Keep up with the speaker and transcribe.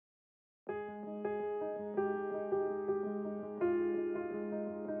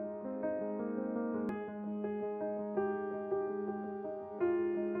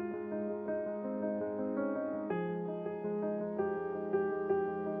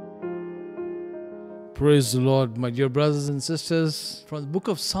Praise the Lord, my dear brothers and sisters. From the book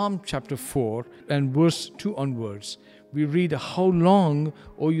of Psalm chapter 4 and verse 2 onwards, we read, "How long,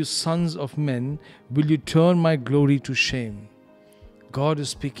 O you sons of men, will you turn my glory to shame?" God is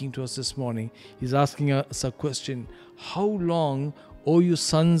speaking to us this morning. He's asking us a question. How long, O you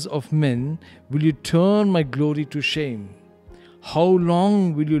sons of men, will you turn my glory to shame? How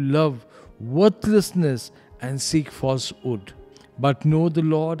long will you love worthlessness and seek falsehood? But know the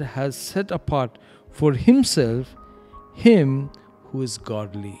Lord has set apart for himself him who is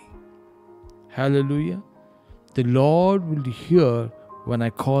godly. Hallelujah. The Lord will hear when I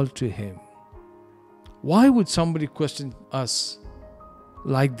call to him. Why would somebody question us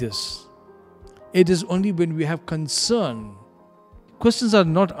like this? It is only when we have concern. Questions are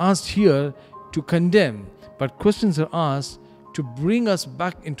not asked here to condemn, but questions are asked to bring us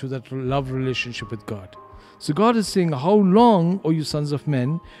back into that love relationship with God. So God is saying, how long, O you sons of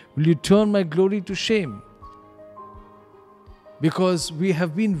men, will you turn my glory to shame? Because we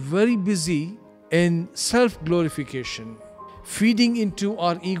have been very busy in self-glorification, feeding into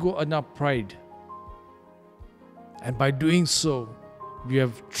our ego and our pride. And by doing so, we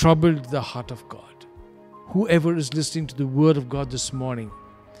have troubled the heart of God. Whoever is listening to the word of God this morning,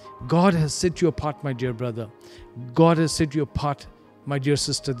 God has set you apart, my dear brother. God has set you apart, my dear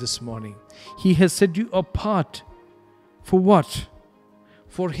sister, this morning. He has set you apart for what?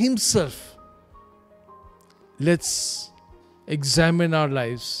 For himself. Let's examine our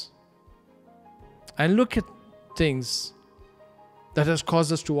lives and look at things that has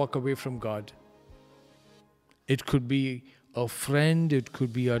caused us to walk away from God. It could be a friend, it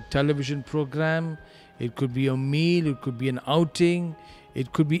could be a television program, it could be a meal, it could be an outing,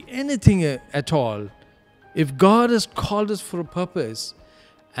 it could be anything at all. If God has called us for a purpose,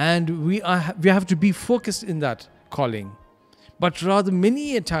 and we have to be focused in that calling. But rather,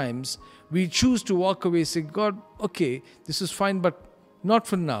 many a times, we choose to walk away, say, God, okay, this is fine, but not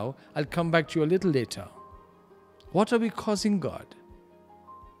for now. I'll come back to you a little later. What are we causing God?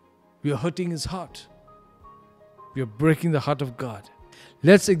 We are hurting his heart. We are breaking the heart of God.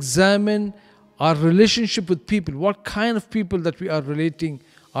 Let's examine our relationship with people. What kind of people that we are relating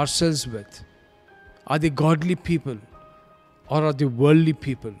ourselves with? Are they godly people or are they worldly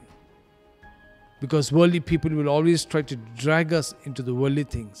people? Because worldly people will always try to drag us into the worldly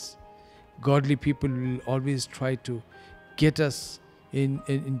things. Godly people will always try to get us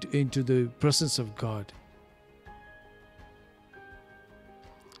into the presence of God.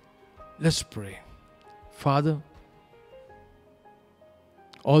 Let's pray. Father,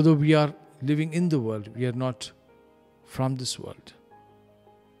 although we are living in the world, we are not from this world.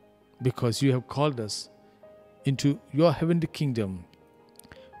 Because you have called us into your heavenly kingdom.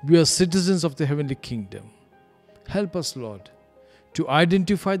 We are citizens of the heavenly kingdom. Help us, Lord, to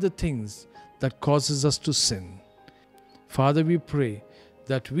identify the things that causes us to sin. Father, we pray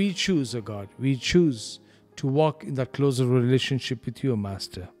that we choose, O God, we choose to walk in that closer relationship with you,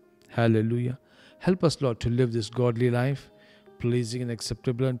 Master. Hallelujah. Help us, Lord, to live this godly life, pleasing and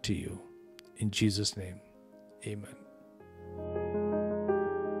acceptable unto you. In Jesus' name, amen.